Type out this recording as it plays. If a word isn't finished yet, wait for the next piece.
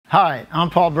Hi, I'm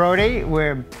Paul Brodie.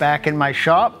 We're back in my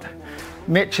shop.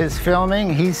 Mitch is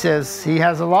filming. He says he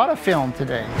has a lot of film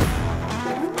today.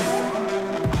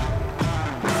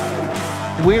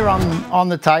 We're on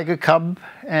the Tiger Cub,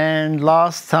 and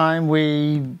last time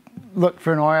we looked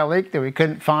for an oil leak that we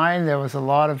couldn't find. There was a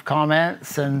lot of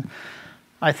comments, and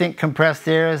I think compressed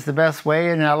air is the best way.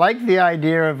 And I like the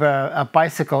idea of a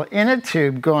bicycle inner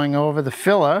tube going over the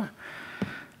filler,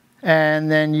 and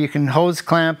then you can hose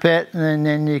clamp it, and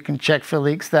then you can check for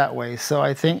leaks that way. So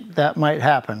I think that might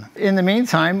happen. In the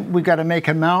meantime, we got to make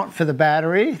a mount for the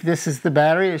battery. This is the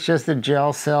battery. It's just a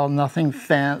gel cell, nothing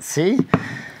fancy.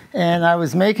 And I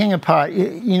was making a part.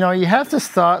 You know, you have to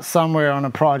start somewhere on a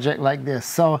project like this.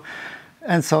 So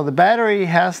the battery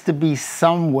has to be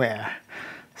somewhere.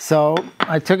 So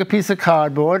I took a piece of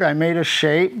cardboard. I made a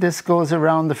shape. This goes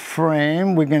around the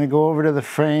frame. We're going to go over to the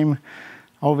frame,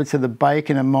 over to the bike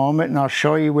in a moment, and I'll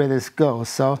show you where this goes.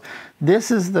 So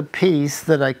this is the piece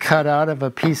that I cut out of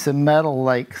a piece of metal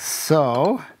like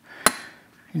so.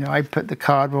 You know, I put the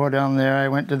cardboard on there, I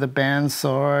went to the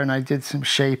bandsaw and I did some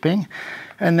shaping.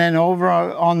 And then over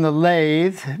on the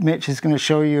lathe, Mitch is going to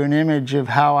show you an image of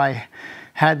how I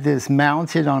had this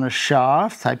mounted on a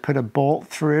shaft. I put a bolt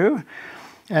through,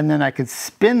 and then I could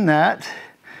spin that,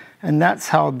 and that's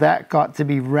how that got to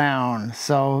be round.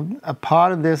 So a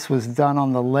part of this was done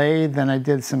on the lathe, then I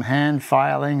did some hand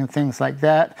filing and things like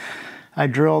that. I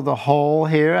drilled a hole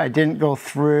here. I didn't go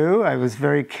through. I was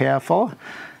very careful.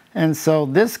 And so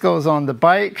this goes on the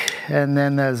bike, and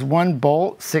then there's one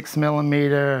bolt,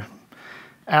 6mm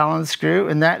Allen screw,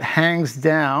 and that hangs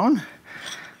down.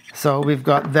 So we've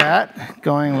got that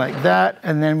going like that,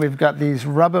 and then we've got these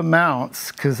rubber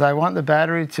mounts, because I want the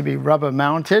battery to be rubber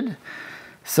mounted.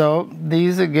 So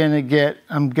these are going to get,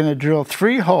 I'm going to drill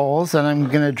 3 holes, and I'm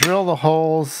going to drill the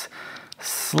holes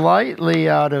slightly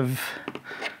out of,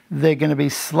 they're going to be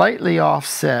slightly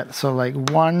offset. So like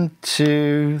 1,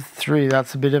 2, 3,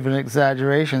 that's a bit of an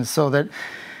exaggeration, so that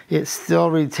it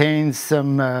still retains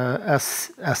some a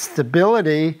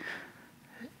stability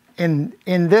in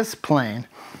this plane.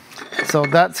 So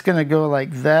that's going to go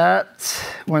like that.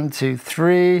 1, 2,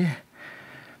 3.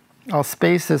 I'll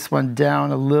space this one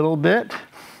down a little bit.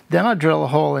 Then I'll drill a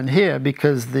hole in here,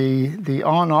 because the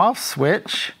on-off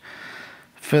switch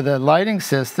for the lighting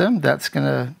system, that's going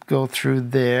to go through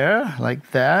there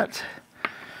like that.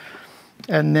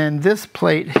 And then this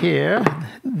plate here,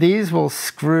 these will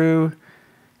screw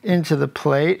into the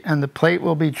plate, and the plate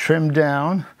will be trimmed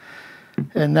down,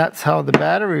 and that's how the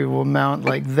battery will mount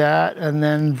like that, and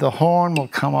then the horn will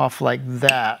come off like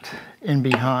that in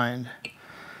behind.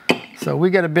 So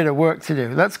we got a bit of work to do.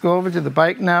 Let's go over to the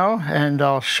bike now, and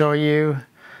I'll show you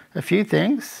a few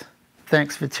things.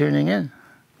 Thanks for tuning in.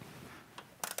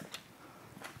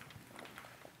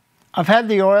 I've had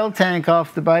the oil tank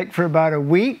off the bike for about a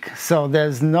week, so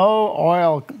there's no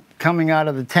oil coming out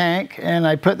of the tank, and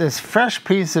I put this fresh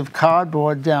piece of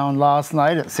cardboard down last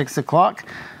night at 6 o'clock.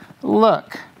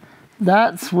 Look,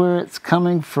 that's where it's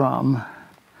coming from.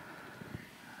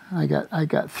 I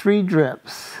got 3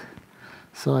 drips.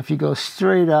 So if you go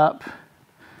straight up,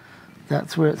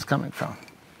 that's where it's coming from.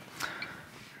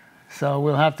 So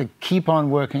we'll have to keep on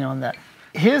working on that.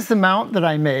 Here's the mount that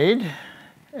I made,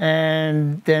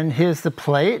 and then here's the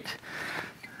plate.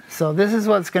 So this is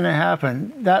what's going to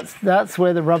happen. That's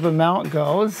where the rubber mount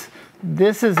goes.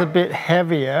 This is a bit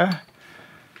heavier,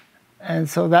 and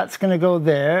so that's going to go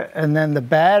there. And then the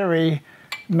battery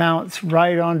mounts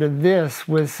right onto this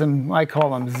with some, I call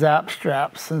them zap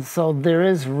straps. And so there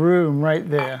is room right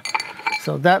there.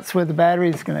 So that's where the battery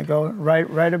is going to go,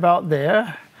 right about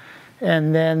there.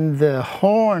 And then the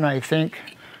horn, I think,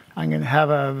 I'm going to have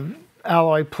a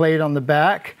alloy plate on the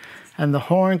back, and the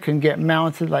horn can get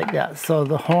mounted like that. So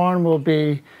the horn will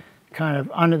be kind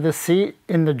of under the seat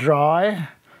in the dry.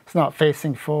 It's not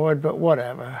facing forward, but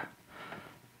whatever.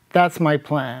 That's my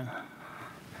plan.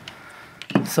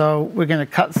 So we're going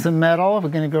to cut some metal. We're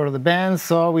going to go to the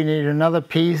bandsaw. We need another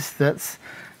piece that's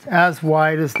as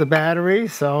wide as the battery.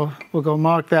 So we'll go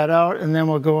mark that out, and then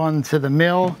we'll go on to the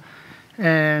mill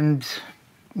and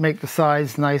make the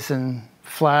sides nice and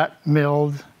flat,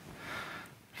 milled.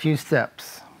 A few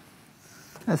steps.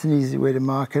 That's an easy way to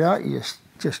mark it out. You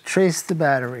just trace the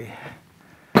battery.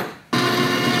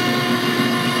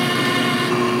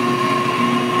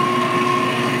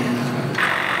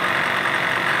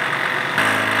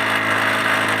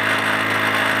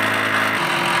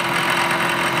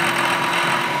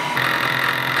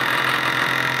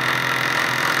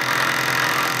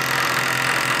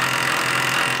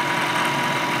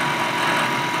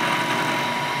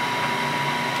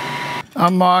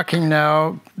 I'm marking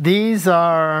now. These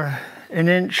are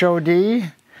 1"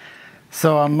 OD,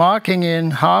 So I'm marking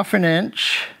in 1/2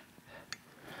 inch.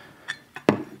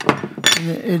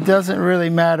 It doesn't really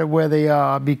matter where they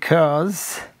are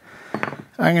because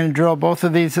I'm going to drill both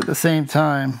of these at the same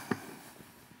time.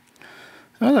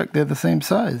 Oh look, they're the same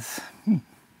size.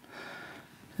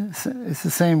 It's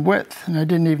the same width, and I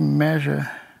didn't even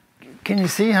measure. Can you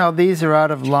see how these are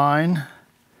out of line?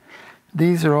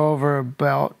 These are over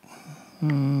about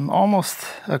almost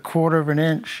 1/4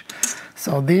 inch.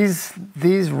 So these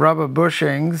rubber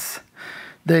bushings,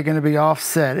 they're going to be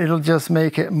offset. It'll just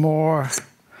make it more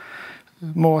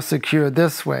secure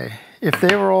this way. If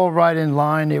they were all right in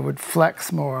line, it would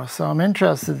flex more. So I'm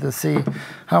interested to see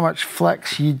how much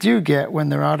flex you do get when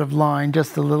they're out of line,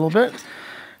 just a little bit.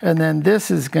 And then this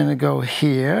is going to go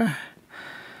here.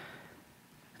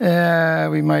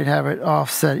 We might have it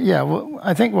offset. Yeah, well,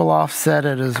 I think we'll offset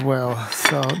it as well.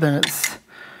 So then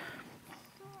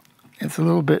it's a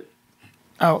little bit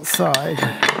outside,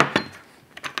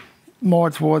 more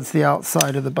towards the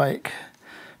outside of the bike.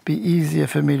 Be easier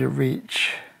for me to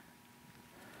reach.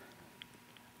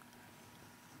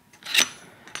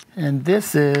 And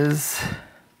this is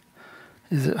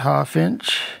it 1/2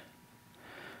 inch?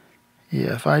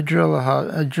 Yeah, if I drill a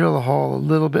hole a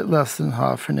little bit less than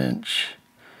 1/2 inch,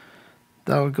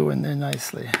 that will go in there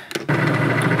nicely.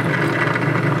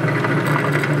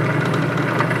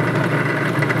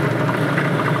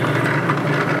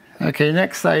 Okay,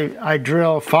 next I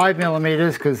drill 5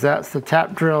 millimeters because that's the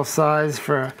tap drill size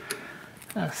for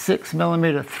a 6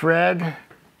 millimeter thread.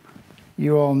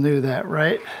 You all knew that,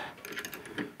 right?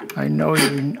 I know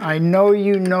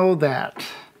you know that.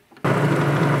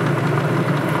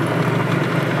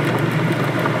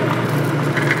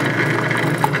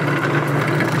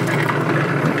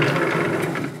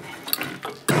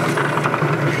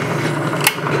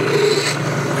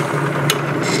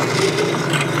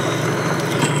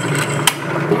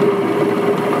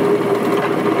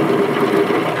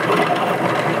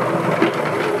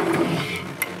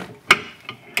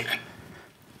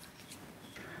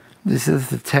 This is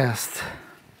the test.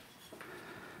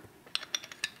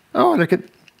 Oh, look at,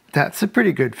 that's a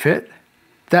pretty good fit.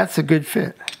 That's a good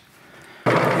fit.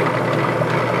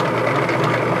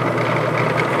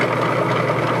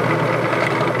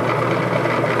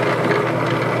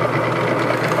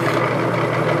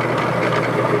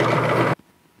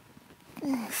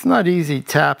 It's not easy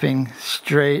tapping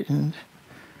straight, and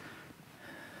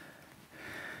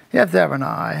you have to have an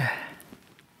eye.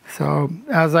 So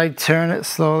as I turn it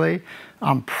slowly,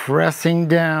 I'm pressing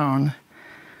down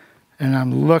and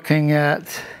I'm looking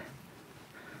at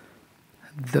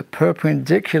the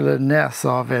perpendicularness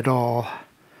of it all.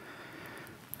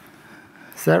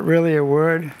 Is that really a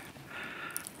word?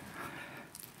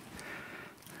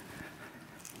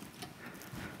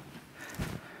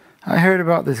 I heard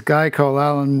about this guy called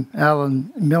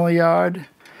Alan Milliard,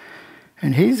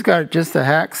 and he's got just a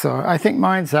hacksaw. I think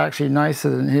mine's actually nicer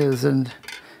than his, and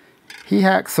he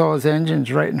hacksaws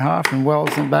engines right in half and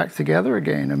welds them back together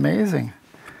again. Amazing.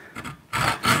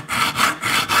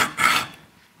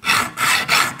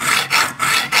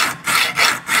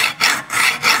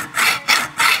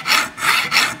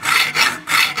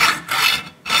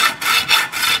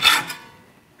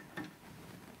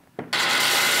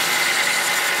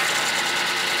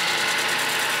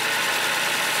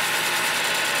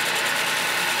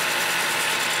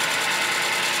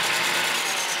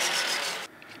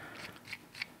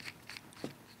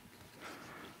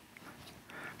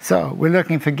 So we're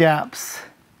looking for gaps.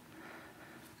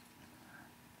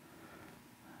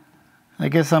 I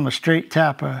guess I'm a straight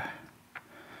tapper.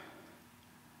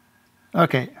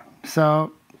 Okay,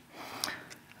 so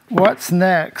what's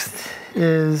next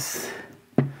is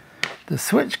the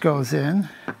switch goes in,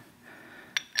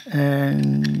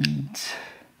 and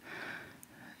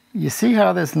you see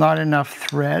how there's not enough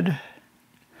thread?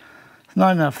 There's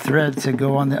not enough thread to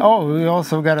go on the, oh, we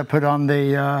also got to put on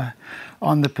the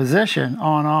position,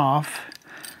 on off,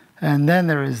 and then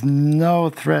there is no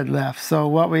thread left. So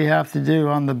what we have to do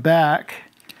on the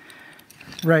back,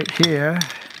 right here,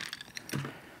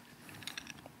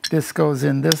 this goes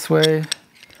in this way,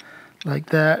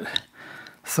 like that.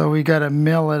 So we got to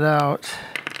mill it out.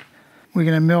 We're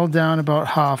going to mill down about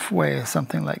halfway,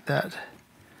 something like that.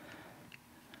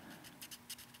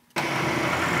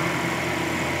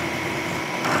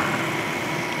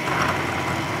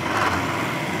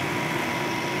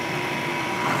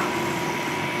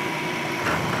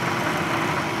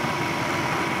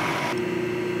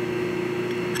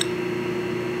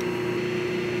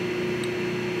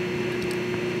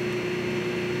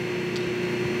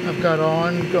 I've got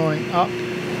on going up.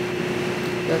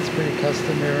 That's pretty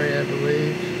customary, I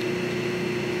believe.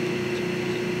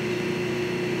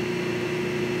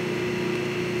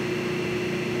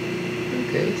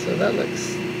 Okay, so that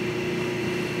looks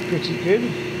pretty good.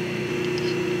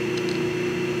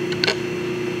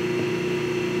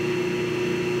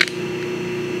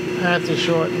 I have to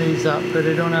shorten these up, but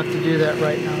I don't have to do that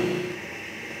right now.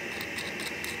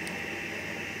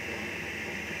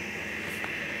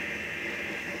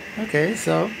 Okay,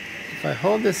 so if I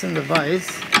hold this in the vise,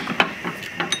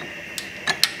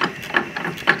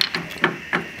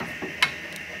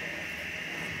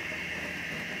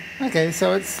 okay,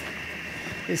 so it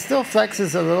still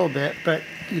flexes a little bit, but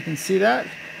you can see that.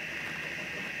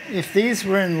 If these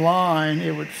were in line,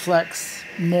 it would flex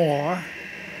more.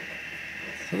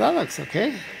 So that looks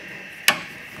okay.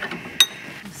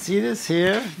 See this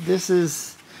here? This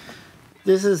is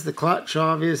the clutch,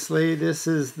 obviously. This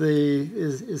is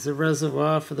the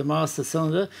reservoir for the master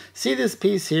cylinder. See this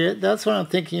piece here? That's what I'm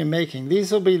thinking of making.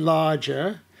 These will be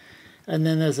larger, and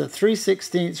then there's a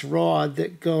 3/16 rod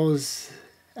that goes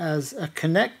as a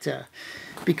connector,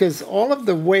 because all of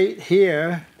the weight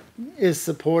here is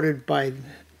supported by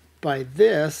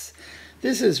this.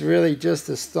 This is really just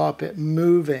to stop it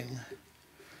moving.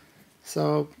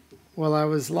 So while I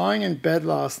was lying in bed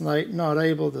last night, not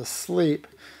able to sleep,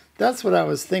 that's what I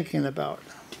was thinking about.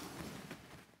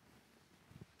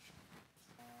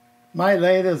 My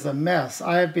lather's a mess.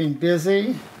 I have been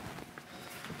busy.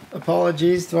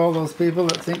 Apologies to all those people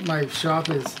that think my shop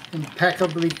is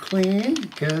impeccably clean,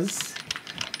 because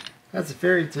that's a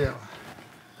fairy tale.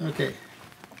 Okay.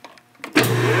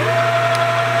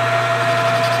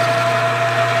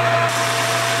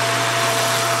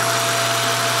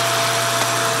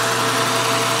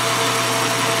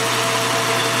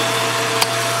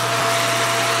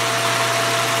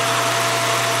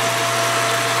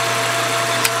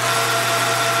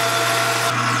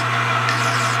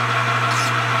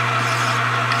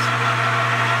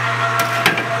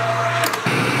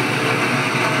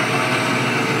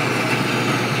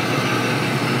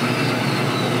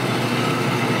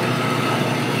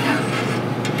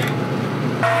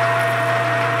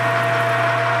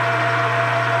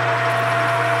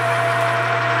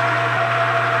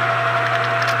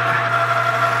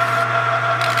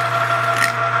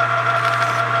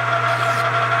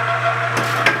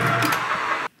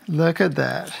 Look at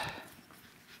that.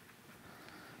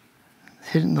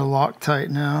 Hitting the Loctite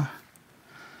now.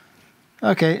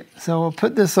 Okay, so we'll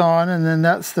put this on, and then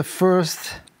that's the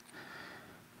first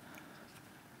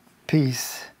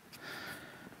piece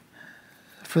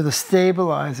for the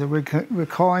stabilizer. We're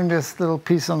calling this little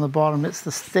piece on the bottom, it's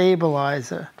the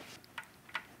stabilizer.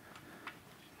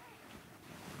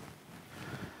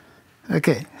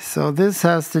 Okay, so this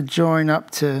has to join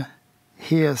up to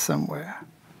here somewhere.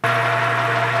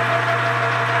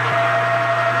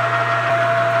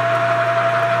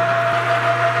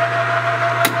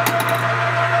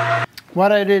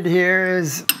 What I did here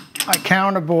is I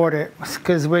counterbored it,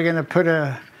 because we're going to put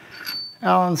a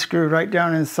Allen screw right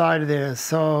down inside of there.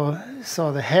 So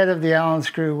the head of the Allen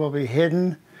screw will be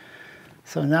hidden.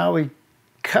 So now we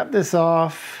cut this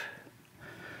off,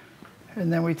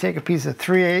 and then we take a piece of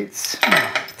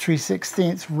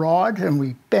 3/16 rod and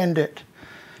we bend it,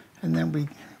 and then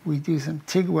we do some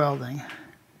TIG welding.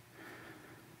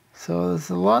 So there's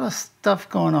a lot of stuff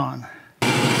going on.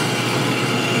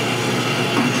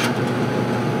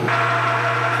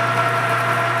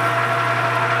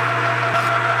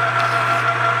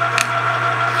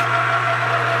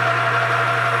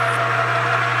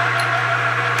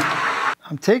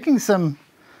 I'm taking some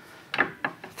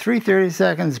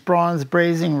 3/32 bronze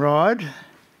brazing rod,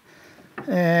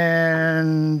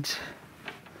 and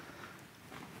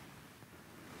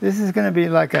this is going to be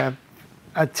like a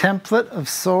template of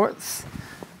sorts.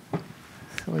 So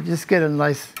we'll just get a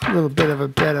nice little bit of a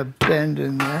better bend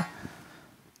in there.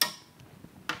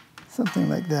 Something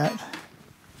like that.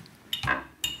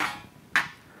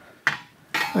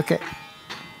 Okay.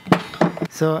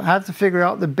 So I have to figure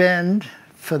out the bend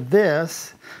for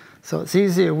this, so it's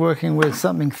easier working with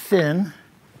something thin.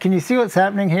 Can you see what's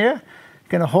happening here? I'm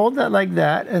going to hold that like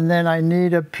that, and then I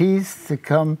need a piece to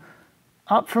come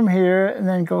up from here and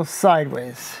then go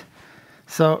sideways.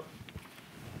 So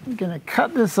I'm going to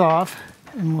cut this off,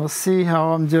 and we'll see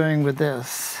how I'm doing with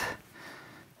this.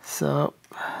 So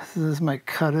this is my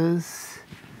cutters.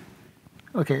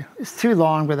 Okay, it's too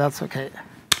long, but that's okay.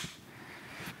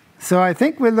 So I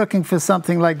think we're looking for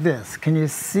something like this. Can you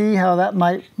see how that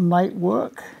might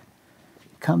work?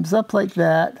 Comes up like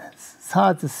that. It's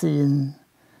hard to see. And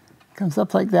comes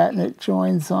up like that, and it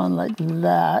joins on like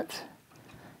that.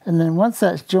 And then once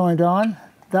that's joined on,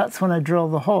 that's when I drill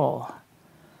the hole.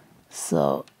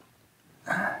 So,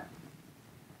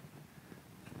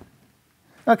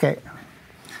 okay.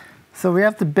 So we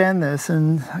have to bend this,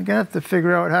 and I'm gonna have to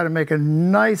figure out how to make a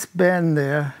nice bend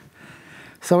there.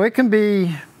 So it can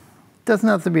be, doesn't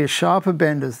have to be a sharper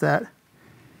bend as that.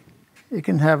 It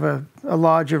can have a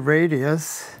larger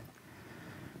radius.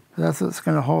 That's what's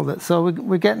gonna hold it. So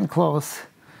we're getting close.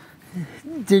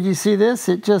 Did you see this?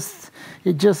 It just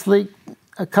leaked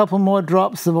a couple more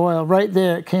drops of oil right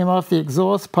there. It came off the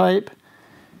exhaust pipe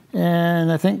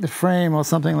and I think the frame or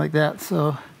something like that.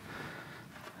 So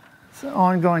it's an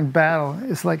ongoing battle.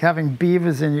 It's like having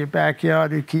beavers in your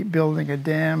backyard who keep building a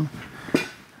dam.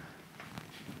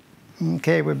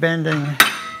 Okay, we're bending.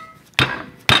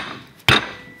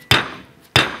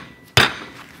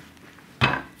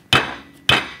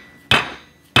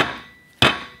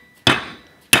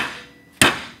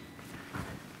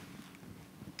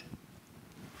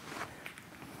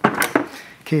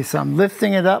 Okay, so I'm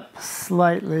lifting it up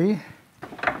slightly.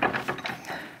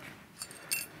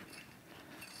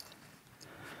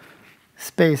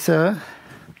 Spacer.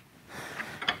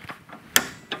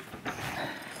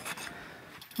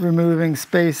 Removing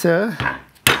spacer.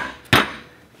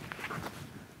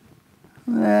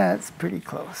 That's pretty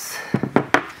close.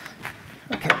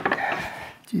 Okay.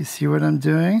 Do you see what I'm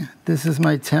doing? This is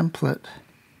my template.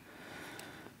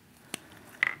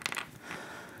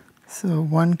 So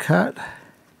one cut.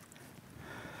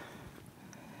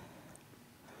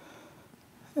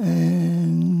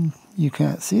 And you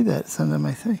can't see that, it's under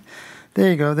my thing. There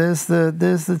you go, there's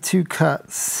the two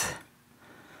cuts.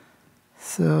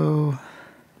 So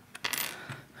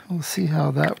we'll see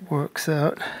how that works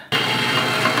out.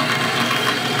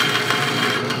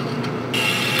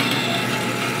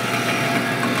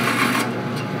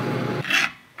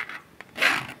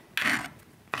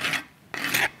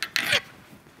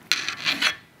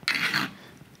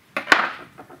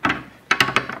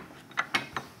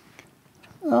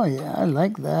 Oh yeah, I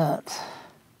like that.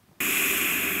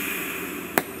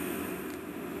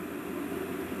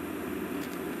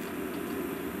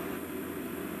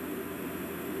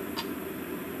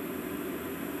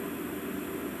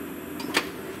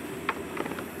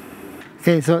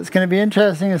 Okay, so it's going to be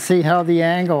interesting to see how the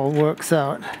angle works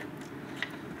out,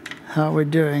 how we're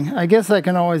doing. I guess I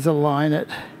can always align it.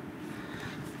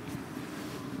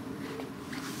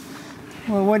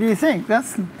 Well, what do you think?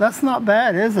 That's not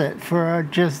bad, is it, for a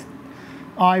just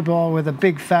eyeball with a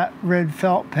big fat red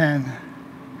felt pen?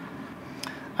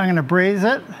 I'm going to braise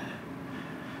it,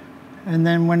 and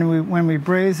then when we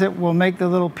braise it, we'll make the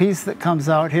little piece that comes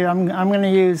out here. I'm going to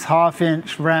use 1/2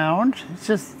 inch round. It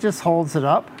just holds it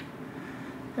up,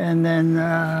 and then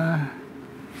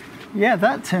yeah,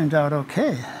 that turned out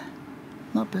okay.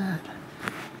 Not bad.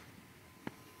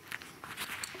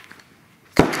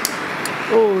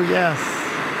 Oh yes.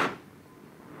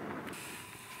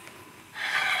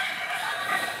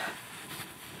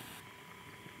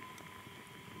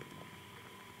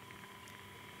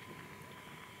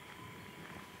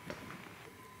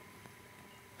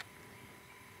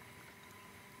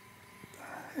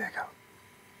 There you go.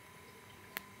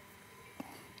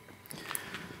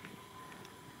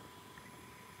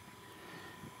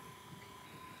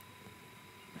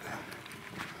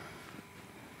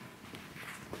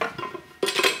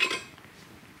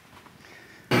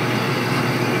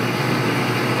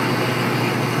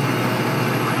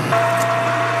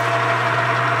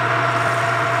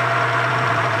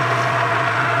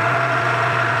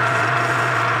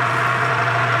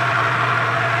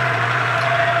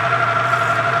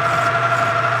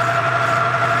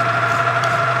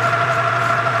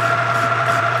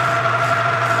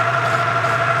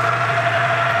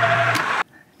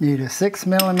 Need a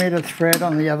 6mm thread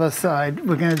on the other side.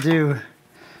 We're going to do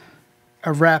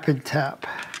a rapid tap.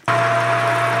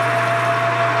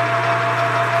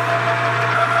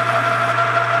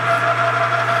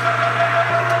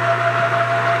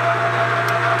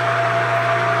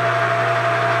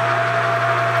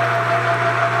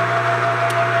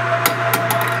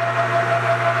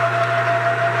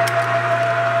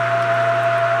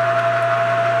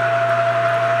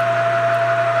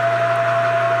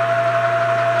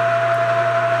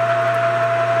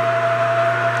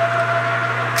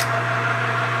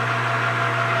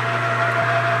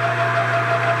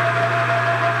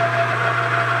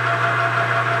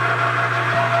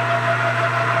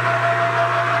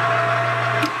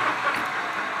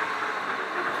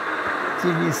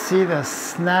 Did you see the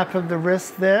snap of the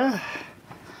wrist there?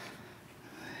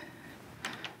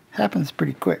 Happens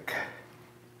pretty quick.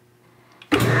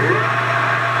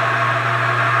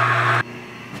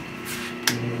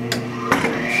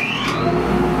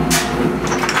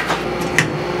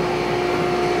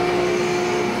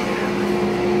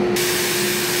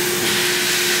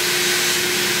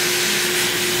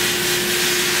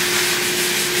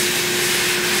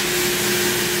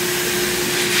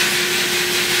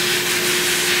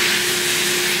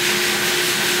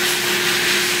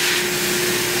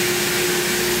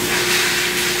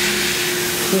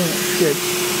 that's good.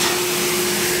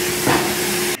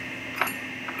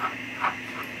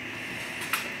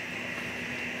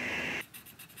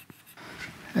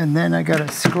 And then I got a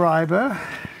scriber.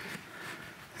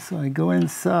 So I go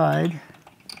inside.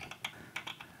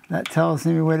 That tells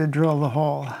me where to drill the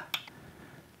hole.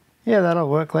 Yeah, that'll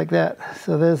work like that.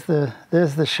 So there's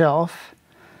the shelf.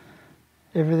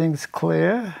 Everything's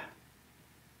clear.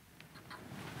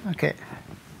 Okay.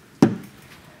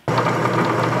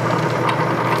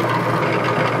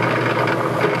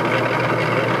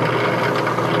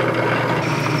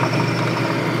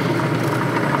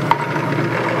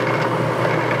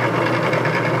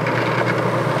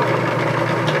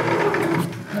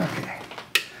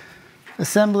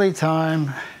 Assembly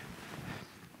time.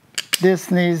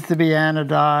 This needs to be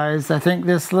anodized. I think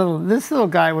this little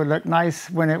guy would look nice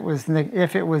when it was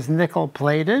if it was nickel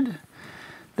plated.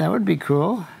 That would be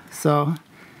cool. So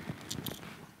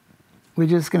we're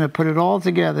just going to put it all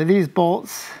together. These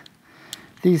bolts,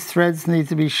 these threads need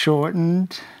to be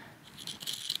shortened.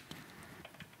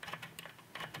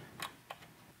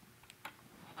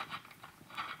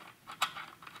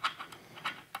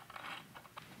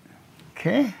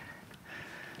 Okay.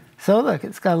 So look,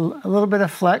 it's got a little bit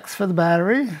of flex for the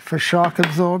battery, for shock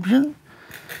absorption.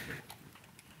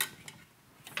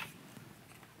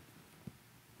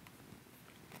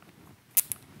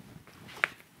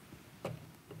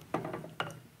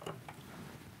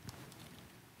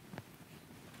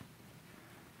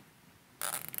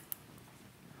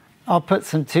 I'll put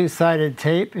some two-sided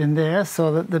tape in there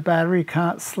so that the battery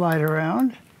can't slide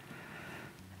around.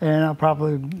 And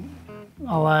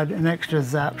I'll add an extra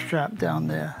zap strap down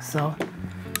there. So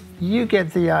you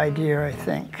get the idea, I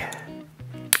think.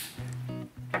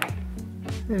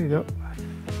 There you go.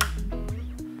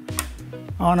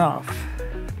 On off.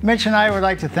 Mitch and I would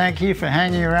like to thank you for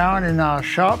hanging around in our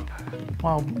shop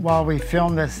while we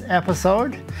filmed this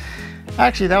episode.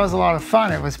 Actually, that was a lot of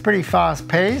fun. It was pretty fast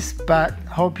paced, but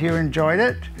hope you enjoyed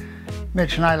it.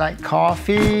 Mitch and I like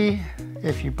coffee.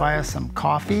 If you buy us some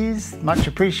coffees, much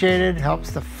appreciated,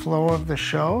 helps the flow of the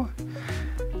show.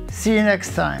 See you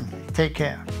next time. Take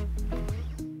care.